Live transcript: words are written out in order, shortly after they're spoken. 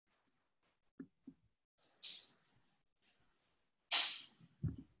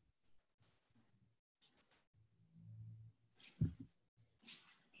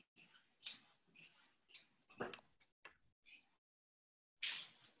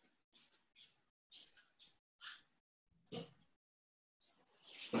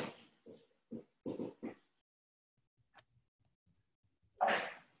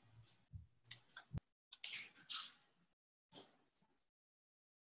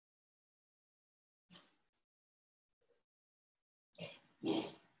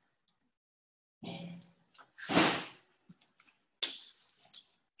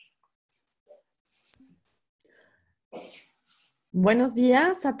Buenos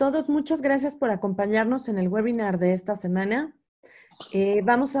días a todos. Muchas gracias por acompañarnos en el webinar de esta semana.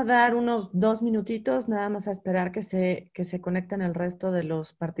 Vamos a dar unos 2 minutitos, nada más a esperar que se conecten el resto de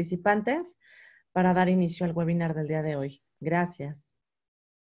los participantes para dar inicio al webinar del día de hoy. Gracias.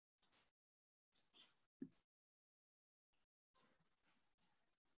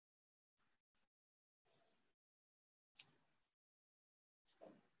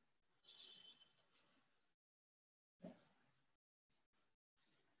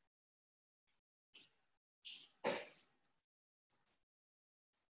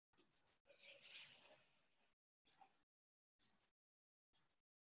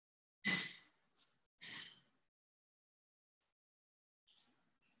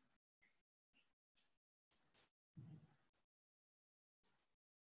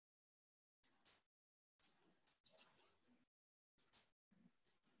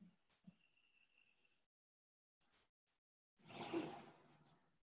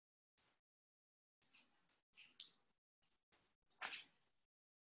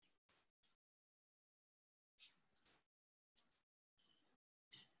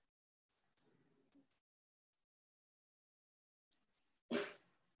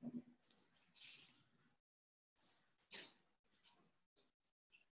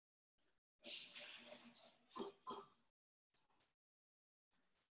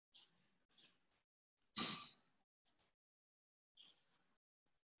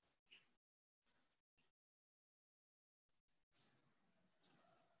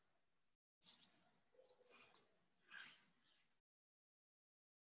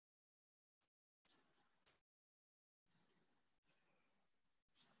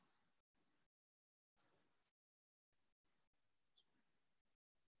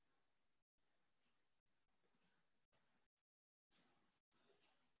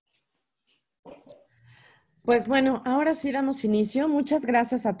 Pues bueno, ahora sí damos inicio. Muchas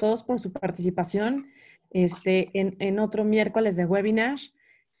gracias a todos por su participación en otro miércoles de webinar.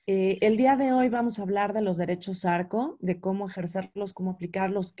 El día de hoy vamos a hablar de los derechos ARCO, de cómo ejercerlos, cómo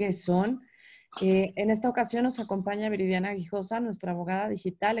aplicarlos, qué son. En esta ocasión nos acompaña Viridiana Guijosa, nuestra abogada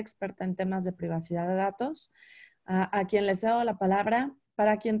digital, experta en temas de privacidad de datos, a quien les cedo la palabra.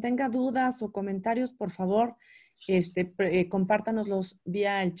 Para quien tenga dudas o comentarios, por favor, compártanoslos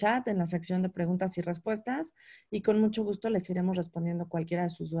vía el chat en la sección de preguntas y respuestas y con mucho gusto les iremos respondiendo cualquiera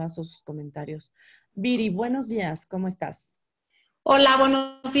de sus dudas o sus comentarios. Viri, buenos días, ¿cómo estás? Hola,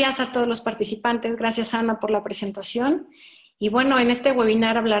 buenos días a todos los participantes. Gracias, Ana, por la presentación. Y bueno, en este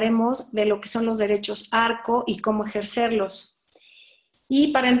webinar hablaremos de lo que son los derechos ARCO y cómo ejercerlos.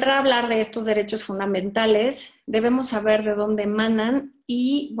 Y para entrar a hablar de estos derechos fundamentales, debemos saber de dónde emanan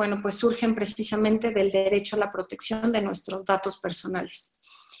y, bueno, pues surgen precisamente del derecho a la protección de nuestros datos personales.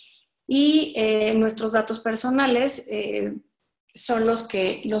 Y nuestros datos personales son los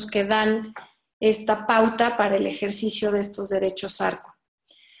que dan esta pauta para el ejercicio de estos derechos ARCO.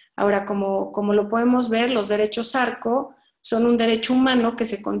 Ahora, como lo podemos ver, los derechos ARCO son un derecho humano que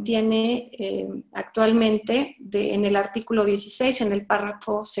se contiene actualmente en el artículo 16, en el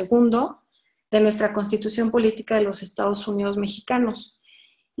párrafo segundo de nuestra Constitución Política de los Estados Unidos Mexicanos.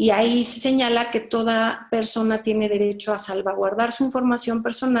 Y ahí se señala que toda persona tiene derecho a salvaguardar su información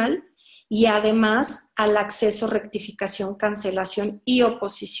personal y además al acceso, rectificación, cancelación y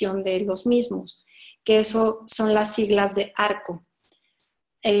oposición de los mismos, que eso son las siglas de ARCO.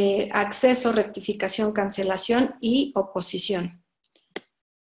 Acceso, rectificación, cancelación y oposición.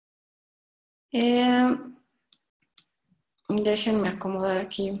 Déjenme acomodar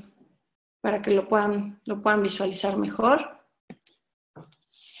aquí para que lo puedan visualizar mejor.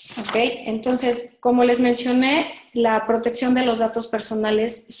 Ok, entonces, como les mencioné, la protección de los datos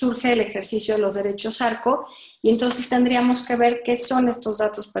personales surge del ejercicio de los derechos ARCO y entonces tendríamos que ver qué son estos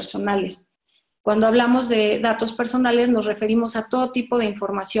datos personales. Cuando hablamos de datos personales nos referimos a todo tipo de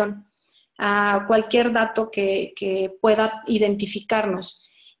información, a cualquier dato que pueda identificarnos,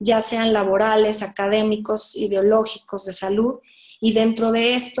 ya sean laborales, académicos, ideológicos, de salud, y dentro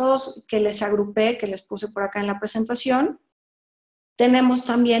de estos que les agrupé, que les puse por acá en la presentación, tenemos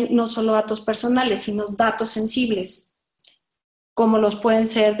también no solo datos personales, sino datos sensibles, como los pueden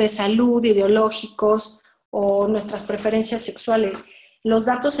ser de salud, ideológicos o nuestras preferencias sexuales. Los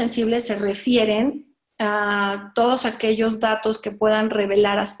datos sensibles se refieren a todos aquellos datos que puedan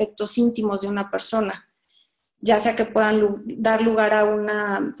revelar aspectos íntimos de una persona, ya sea que puedan dar lugar a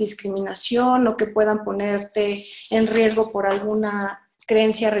una discriminación o que puedan ponerte en riesgo por alguna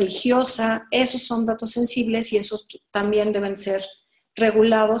creencia religiosa. Esos son datos sensibles y esos también deben ser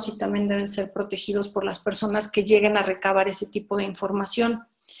regulados y también deben ser protegidos por las personas que lleguen a recabar ese tipo de información.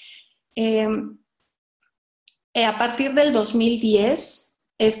 A partir del 2010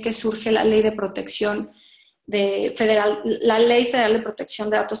 es que surge la Ley de Protección la Ley Federal de Protección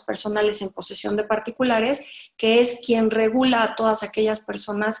de Datos Personales en posesión de particulares, que es quien regula a todas aquellas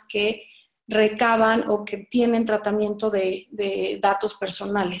personas que recaban o que tienen tratamiento de datos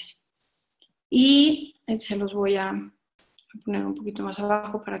personales. Y se los voy a poner un poquito más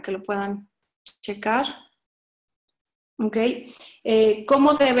abajo para que lo puedan checar. ¿Ok?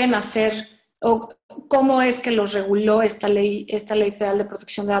 ¿Cómo deben hacer o cómo es que los reguló esta ley federal de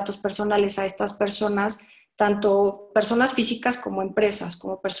protección de datos personales a estas personas, tanto personas físicas como empresas,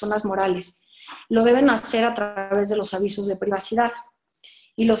 como personas morales? Lo deben hacer a través de los avisos de privacidad.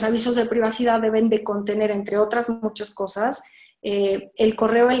 Y los avisos de privacidad deben de contener, entre otras muchas cosas, el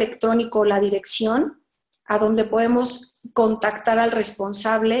correo electrónico o la dirección a donde podemos contactar al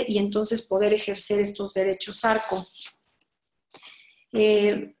responsable y entonces poder ejercer estos derechos ARCO.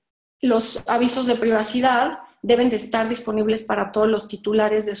 Los avisos de privacidad deben de estar disponibles para todos los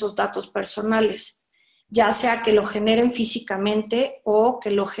titulares de esos datos personales, ya sea que lo generen físicamente o que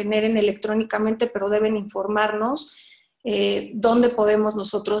lo generen electrónicamente, pero deben informarnos dónde podemos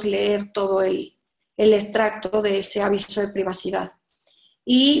nosotros leer todo el extracto de ese aviso de privacidad.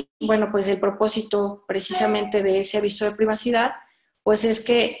 Y bueno, pues el propósito precisamente de ese aviso de privacidad, pues es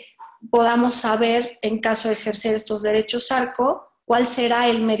que podamos saber, en caso de ejercer estos derechos ARCO, cuál será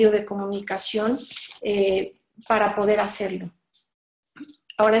el medio de comunicación para poder hacerlo.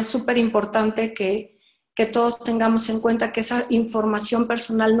 Ahora es súper importante que todos tengamos en cuenta que esa información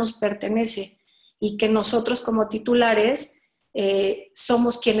personal nos pertenece y que nosotros como titulares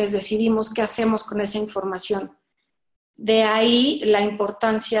somos quienes decidimos qué hacemos con esa información. De ahí la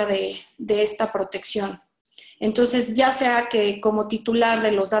importancia de esta protección. Entonces, ya sea que como titular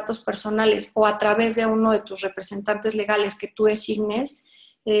de los datos personales o a través de uno de tus representantes legales que tú designes,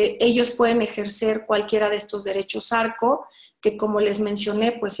 ellos pueden ejercer cualquiera de estos derechos ARCO, que como les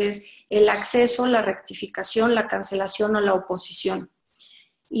mencioné, pues es el acceso, la rectificación, la cancelación o la oposición.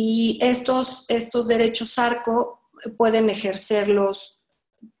 Y estos derechos ARCO pueden ejercer los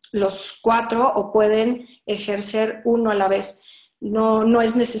 4 o pueden ejercer uno a la vez. No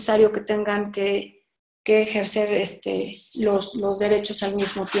es necesario que tengan que ejercer los derechos al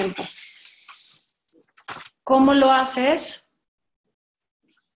mismo tiempo. ¿Cómo lo haces?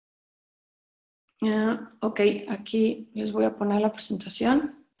 Ok, aquí les voy a poner la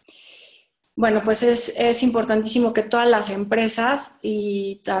presentación. Bueno, pues es importantísimo que todas las empresas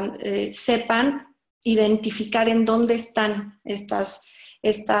sepan identificar en dónde están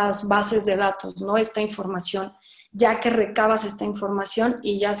estas bases de datos, ¿no? Esta información, ya que recabas esta información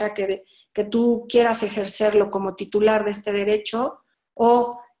y ya sea que tú quieras ejercerlo como titular de este derecho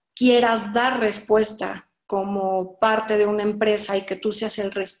o quieras dar respuesta como parte de una empresa y que tú seas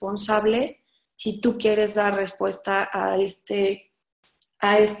el responsable, si tú quieres dar respuesta a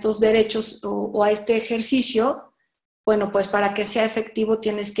estos derechos o a este ejercicio, bueno, pues para que sea efectivo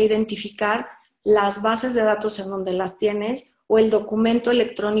tienes que identificar las bases de datos en donde las tienes o el documento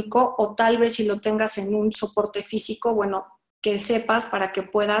electrónico o tal vez si lo tengas en un soporte físico, bueno, que sepas para que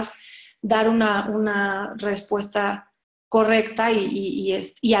puedas dar una respuesta correcta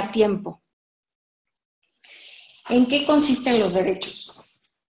y a tiempo. ¿En qué consisten los derechos?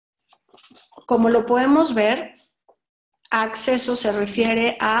 Como lo podemos ver, acceso se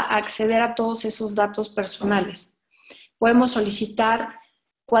refiere a acceder a todos esos datos personales. Podemos solicitar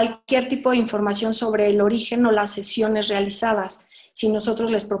cualquier tipo de información sobre el origen o las sesiones realizadas. Si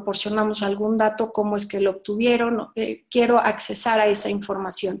nosotros les proporcionamos algún dato, cómo es que lo obtuvieron, quiero accesar a esa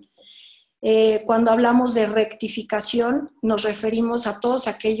información. Cuando hablamos de rectificación, nos referimos a todos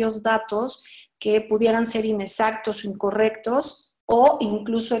aquellos datos que pudieran ser inexactos o incorrectos o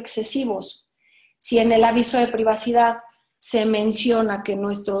incluso excesivos. Si en el aviso de privacidad se menciona que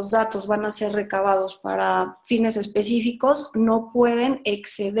nuestros datos van a ser recabados para fines específicos, no pueden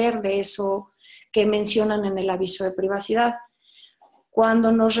exceder de eso que mencionan en el aviso de privacidad.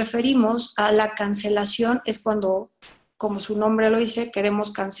 Cuando nos referimos a la cancelación es cuando, como su nombre lo dice,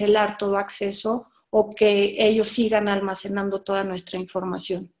 queremos cancelar todo acceso o que ellos sigan almacenando toda nuestra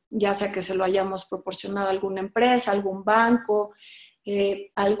información, ya sea que se lo hayamos proporcionado a alguna empresa, algún banco,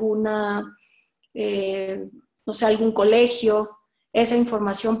 no sé, algún colegio. Esa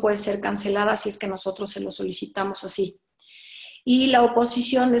información puede ser cancelada si es que nosotros se lo solicitamos así. Y la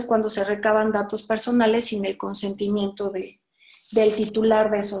oposición es cuando se recaban datos personales sin el consentimiento del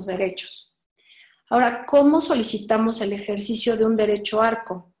titular de esos derechos. Ahora, ¿cómo solicitamos el ejercicio de un derecho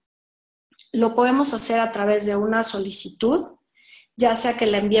ARCO? Lo podemos hacer a través de una solicitud ya sea que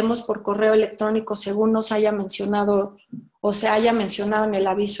la enviemos por correo electrónico según nos haya mencionado o se haya mencionado en el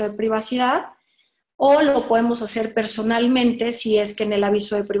aviso de privacidad, o lo podemos hacer personalmente si es que en el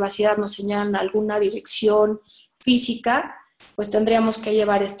aviso de privacidad nos señalan alguna dirección física, pues tendríamos que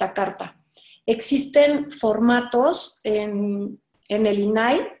llevar esta carta. Existen formatos en el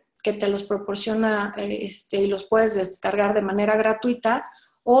INAI que te los proporciona y los puedes descargar de manera gratuita,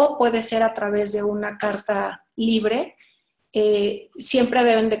 o puede ser a través de una carta libre. Siempre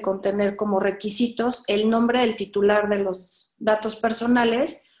deben de contener como requisitos el nombre del titular de los datos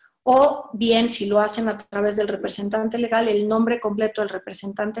personales, o bien, si lo hacen a través del representante legal, el nombre completo del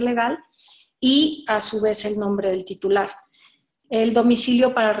representante legal y a su vez el nombre del titular. El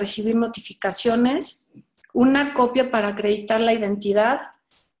domicilio para recibir notificaciones, una copia para acreditar la identidad,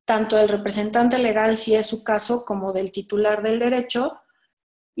 tanto del representante legal, si es su caso, como del titular del derecho.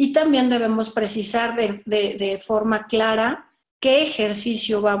 Y también debemos precisar de forma clara qué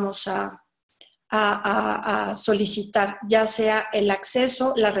ejercicio vamos a solicitar, ya sea el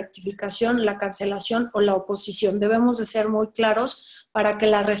acceso, la rectificación, la cancelación o la oposición. Debemos de ser muy claros para que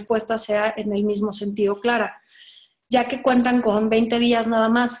la respuesta sea en el mismo sentido clara, ya que cuentan con 20 días nada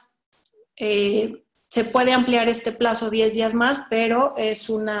más. Se puede ampliar este plazo 10 días más, pero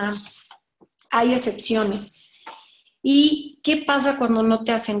hay excepciones. ¿Y qué pasa cuando no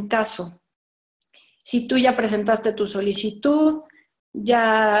te hacen caso? Si tú ya presentaste tu solicitud,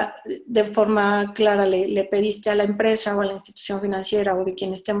 ya de forma clara le pediste a la empresa o a la institución financiera o de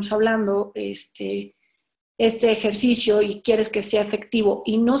quien estemos hablando este ejercicio y quieres que sea efectivo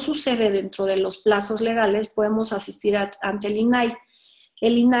y no sucede dentro de los plazos legales, podemos asistir ante el INAI.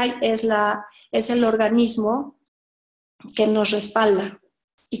 El INAI es el organismo que nos respalda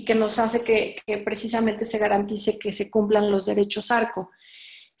y que nos hace que precisamente se garantice que se cumplan los derechos ARCO.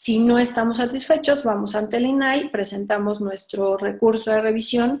 Si no estamos satisfechos, vamos ante el INAI, presentamos nuestro recurso de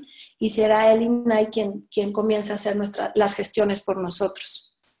revisión y será el INAI quien comience a hacer las gestiones por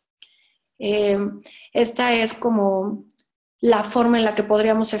nosotros. Esta es como la forma en la que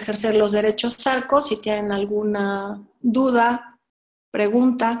podríamos ejercer los derechos ARCO. Si tienen alguna duda,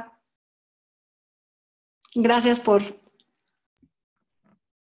 pregunta. Gracias por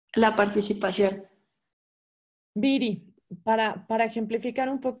la participación. Viri, para ejemplificar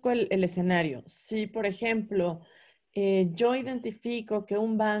un poco el escenario, si por ejemplo yo identifico que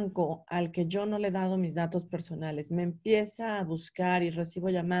un banco al que yo no le he dado mis datos personales me empieza a buscar y recibo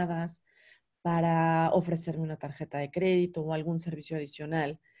llamadas para ofrecerme una tarjeta de crédito o algún servicio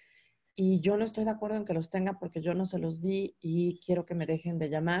adicional, y yo no estoy de acuerdo en que los tenga porque yo no se los di y quiero que me dejen de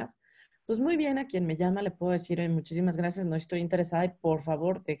llamar, pues muy bien, a quien me llama le puedo decir: muchísimas gracias, no estoy interesada y por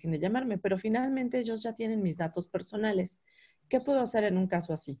favor dejen de llamarme", pero finalmente ellos ya tienen mis datos personales. ¿Qué puedo hacer en un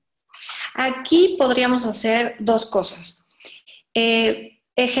caso así? Aquí podríamos hacer dos cosas.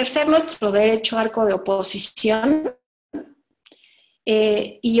 Ejercer nuestro derecho ARCO de oposición,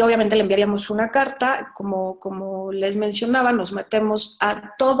 y obviamente le enviaríamos una carta, como les mencionaba, nos metemos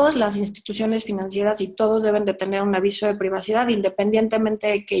a todas las instituciones financieras y todos deben de tener un aviso de privacidad, independientemente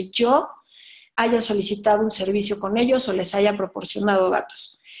de que yo haya solicitado un servicio con ellos o les haya proporcionado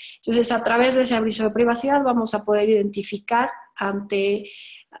datos. Entonces, a través de ese aviso de privacidad vamos a poder identificar de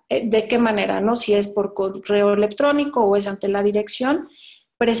qué manera, ¿no? Si es por correo electrónico o es ante la dirección,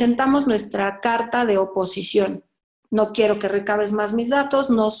 presentamos nuestra carta de oposición. No quiero que recabes más mis datos,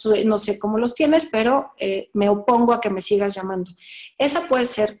 no sé cómo los tienes, pero me opongo a que me sigas llamando. Esa puede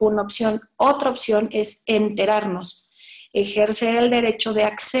ser una opción. Otra opción es enterarnos, ejercer el derecho de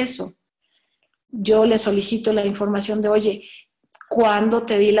acceso. Yo le solicito la información de: oye, ¿cuándo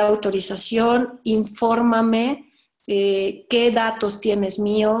te di la autorización? Infórmame qué datos tienes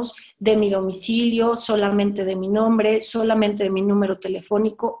míos, de mi domicilio, solamente de mi nombre, solamente de mi número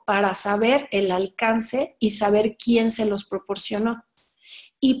telefónico, para saber el alcance y saber quién se los proporcionó.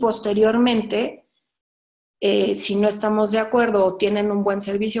 Y posteriormente, si no estamos de acuerdo o tienen un buen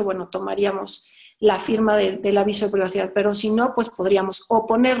servicio, bueno, tomaríamos la firma del aviso de privacidad, pero si no, pues podríamos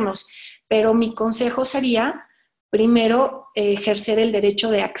oponernos. Pero mi consejo sería, primero, ejercer el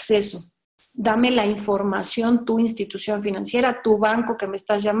derecho de acceso. Dame la información, tu institución financiera, tu banco que me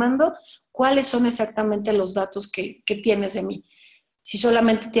estás llamando, cuáles son exactamente los datos que tienes de mí. Si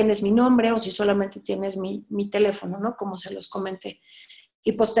solamente tienes mi nombre o si solamente tienes mi teléfono, ¿no? Como se los comenté.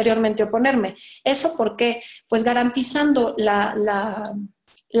 Y posteriormente oponerme. ¿Eso por qué? Pues garantizando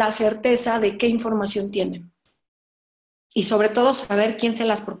la certeza de qué información tienen. Y sobre todo saber quién se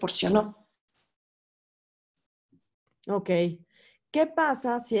las proporcionó. Ok. ¿Qué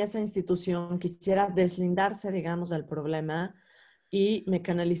pasa si esa institución quisiera deslindarse, digamos, del problema y me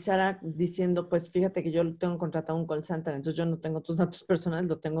canalizara diciendo, pues fíjate que yo tengo contratado un call center, entonces yo no tengo tus datos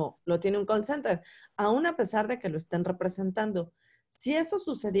personales, lo tiene un call center, aún a pesar de que lo estén representando. Si eso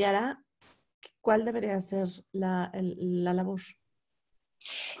sucediera, ¿cuál debería ser la labor?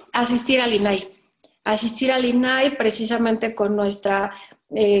 Asistir al INAI. Asistir al INAI precisamente con nuestra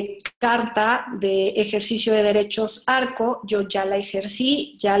carta de ejercicio de derechos ARCO. Yo ya la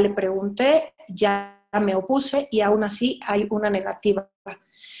ejercí, ya le pregunté, ya me opuse y aún así hay una negativa.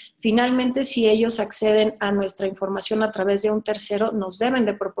 Finalmente, si ellos acceden a nuestra información a través de un tercero, nos deben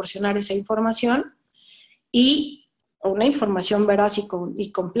de proporcionar esa información y una información veraz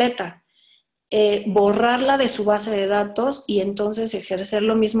y completa. Borrarla de su base de datos y entonces ejercer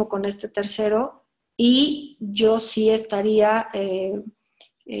lo mismo con este tercero, y yo sí estaría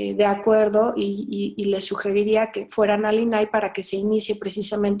de acuerdo y les sugeriría que fueran al INAI para que se inicie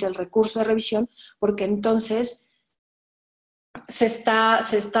precisamente el recurso de revisión, porque entonces se está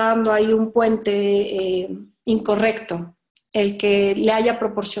dando ahí un puente incorrecto. El que le haya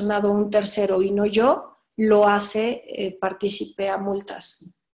proporcionado un tercero y no yo, lo hace partícipe a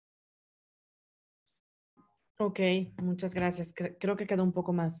multas. Ok, muchas gracias. Creo que quedó un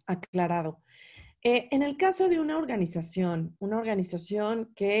poco más aclarado. En el caso de una organización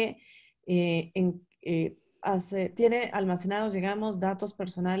que tiene almacenados, digamos, datos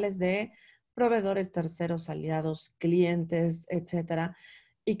personales de proveedores, terceros, aliados, clientes, etcétera,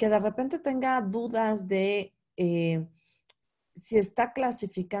 y que de repente tenga dudas de si está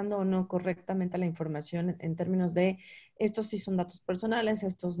clasificando o no correctamente la información en términos de estos sí son datos personales,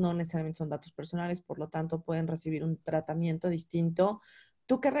 estos no necesariamente son datos personales, por lo tanto pueden recibir un tratamiento distinto.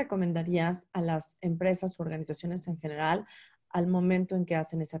 ¿Tú qué recomendarías a las empresas o organizaciones en general al momento en que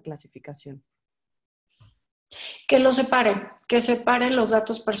hacen esa clasificación? Que separen los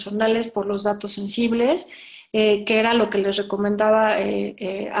datos personales por los datos sensibles, que era lo que les recomendaba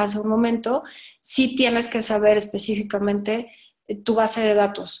hace un momento. Sí tienes que saber específicamente tu base de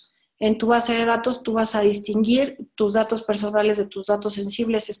datos. En tu base de datos tú vas a distinguir tus datos personales de tus datos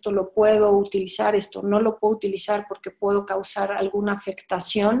sensibles. Esto lo puedo utilizar, esto no lo puedo utilizar porque puedo causar alguna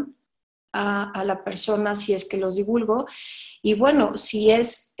afectación a la persona si es que los divulgo. Y bueno, si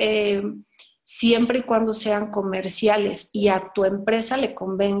es siempre y cuando sean comerciales y a tu empresa le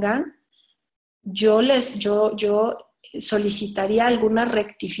convengan, yo solicitaría alguna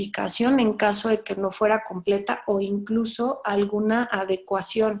rectificación en caso de que no fuera completa o incluso alguna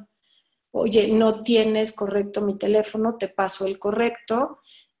adecuación. Oye, no tienes correcto mi teléfono, te paso el correcto,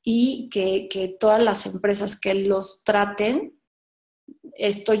 y que todas las empresas que los traten,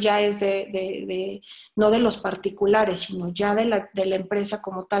 esto ya es no de los particulares, sino ya de la empresa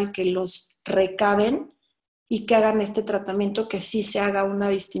como tal, que los recaben y que hagan este tratamiento, que sí se haga una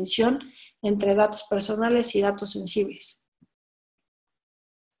distinción entre datos personales y datos sensibles,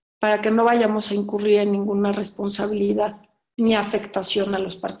 para que no vayamos a incurrir en ninguna responsabilidad ni afectación a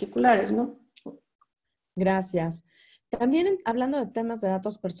los particulares, ¿no? Gracias. También hablando de temas de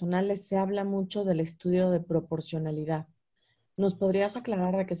datos personales, se habla mucho del estudio de proporcionalidad. ¿Nos podrías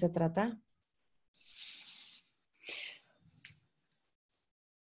aclarar de qué se trata?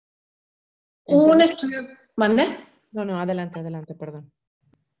 Un Entiendo. estudio, ¿mande? No, no, adelante, adelante, perdón.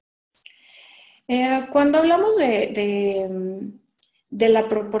 Cuando hablamos de la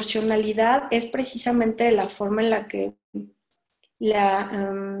proporcionalidad, es precisamente la forma en la que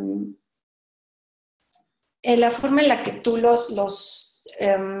la, um, la forma en la que tú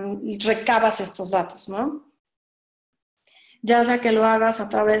recabas estos datos, ¿no? Ya sea que lo hagas a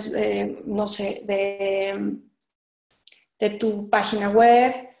través, no sé, de tu página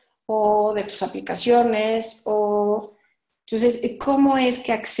web o de tus aplicaciones, o entonces, ¿cómo es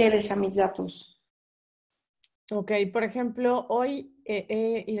que accedes a mis datos? Ok, por ejemplo, hoy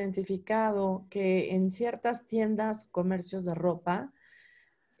he identificado que en ciertas tiendas, comercios de ropa,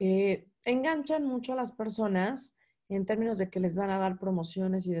 enganchan mucho a las personas en términos de que les van a dar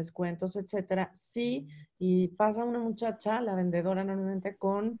promociones y descuentos, etcétera. Sí, y pasa una muchacha, la vendedora normalmente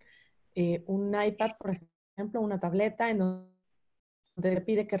con un iPad, por ejemplo, una tableta, en donde te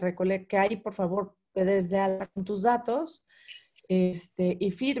pide que ahí, por favor, te des de alta con tus datos y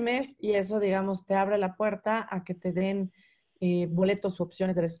firmes, y eso, digamos, te abre la puerta a que te den boletos u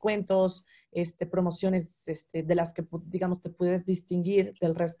opciones de descuentos, promociones de las que, digamos, te puedes distinguir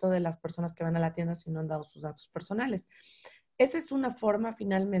del resto de las personas que van a la tienda si no han dado sus datos personales. Esa es una forma,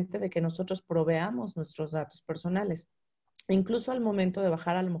 finalmente, de que nosotros proveamos nuestros datos personales. Incluso al momento de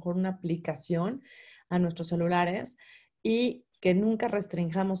bajar a lo mejor una aplicación a nuestros celulares, y que nunca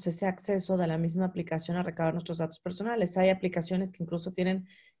restringamos ese acceso de la misma aplicación a recabar nuestros datos personales. Hay aplicaciones que incluso tienen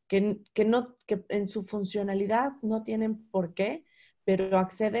que en su funcionalidad no tienen por qué, pero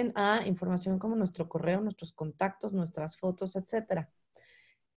acceden a información como nuestro correo, nuestros contactos, nuestras fotos, etcétera.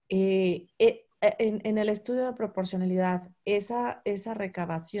 En el estudio de proporcionalidad, esa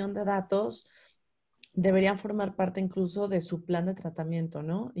recabación de datos deberían formar parte incluso de su plan de tratamiento,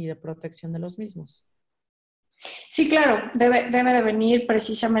 ¿no? Y de protección de los mismos. Sí, claro, debe de venir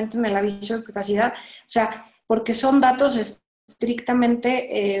precisamente en el aviso de privacidad, o sea, porque son datos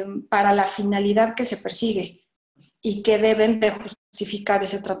estrictamente para la finalidad que se persigue y que deben de justificar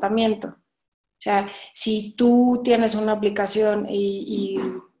ese tratamiento. O sea, si tú tienes una aplicación y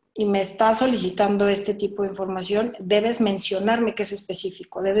me estás solicitando este tipo de información, debes mencionarme que es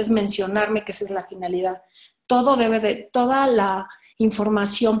específico, debes mencionarme que esa es la finalidad. Toda la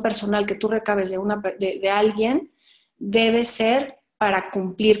información personal que tú recabes de alguien debe ser para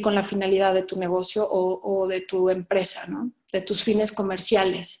cumplir con la finalidad de tu negocio o de tu empresa, ¿no? De tus fines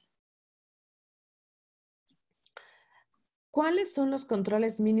comerciales. ¿Cuáles son los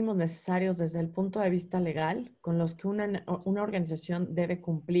controles mínimos necesarios desde el punto de vista legal con los que una organización debe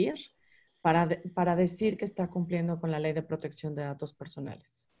cumplir para decir que está cumpliendo con la ley de protección de datos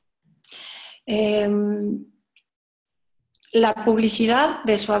personales? La publicidad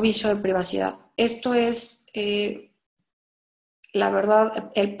de su aviso de privacidad. Esto es, la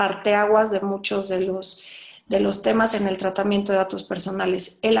verdad, el parteaguas de muchos de los temas en el tratamiento de datos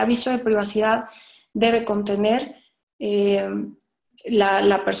personales. El aviso de privacidad debe contener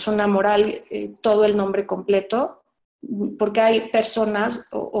la persona moral, todo el nombre completo, porque hay personas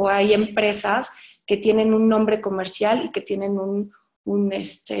o hay empresas que tienen un nombre comercial y que tienen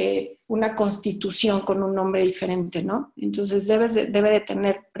una constitución con un nombre diferente, ¿no? Entonces debe de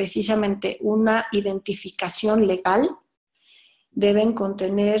tener precisamente una identificación legal, deben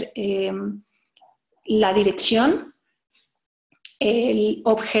contener la dirección, el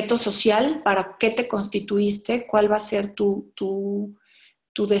objeto social, para qué te constituiste, cuál va a ser tu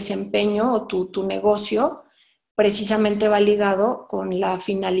desempeño o tu negocio, precisamente va ligado con la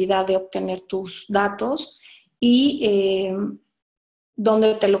finalidad de obtener tus datos y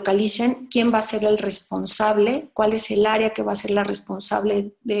donde te localicen, quién va a ser el responsable, cuál es el área que va a ser la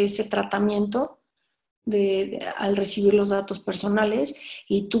responsable de ese tratamiento al recibir los datos personales,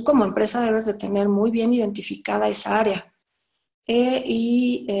 y tú como empresa debes de tener muy bien identificada esa área.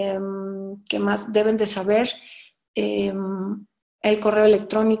 ¿Qué más? Deben de saber el correo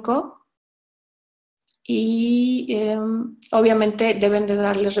electrónico y obviamente deben de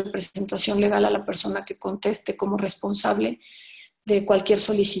darle representación legal a la persona que conteste como responsable de cualquier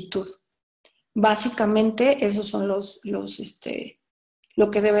solicitud. Básicamente, esos son lo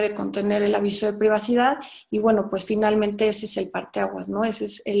que debe de contener el aviso de privacidad y bueno, pues finalmente ese es el parteaguas, ¿no? Ese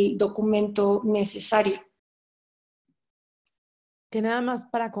es el documento necesario. Que nada más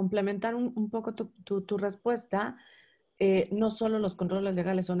para complementar un poco tu respuesta, no solo los controles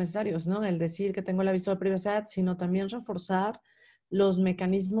legales son necesarios, ¿no? El decir que tengo el aviso de privacidad, sino también reforzar los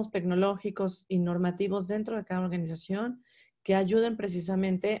mecanismos tecnológicos y normativos dentro de cada organización que ayuden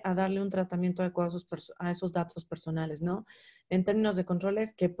precisamente a darle un tratamiento adecuado a esos datos personales, ¿no? En términos de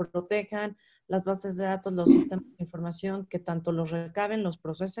controles que protejan las bases de datos, los sistemas de información, que tanto los recaben, los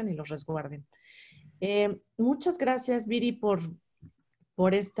procesen y los resguarden. Muchas gracias, Viri,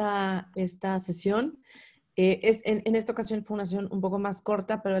 por esta sesión. En esta ocasión fue una sesión un poco más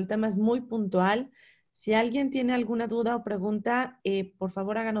corta, pero el tema es muy puntual. Si alguien tiene alguna duda o pregunta, por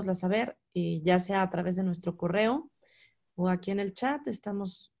favor háganosla saber, ya sea a través de nuestro correo o aquí en el chat.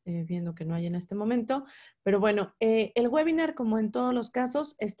 Estamos viendo que no hay en este momento. Pero bueno, el webinar, como en todos los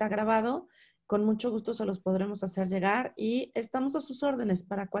casos, está grabado. Con mucho gusto se los podremos hacer llegar y estamos a sus órdenes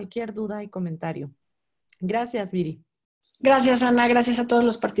para cualquier duda y comentario. Gracias, Viri. Gracias, Ana. Gracias a todos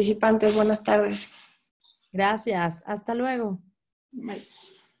los participantes. Buenas tardes. Gracias. Hasta luego. Bye.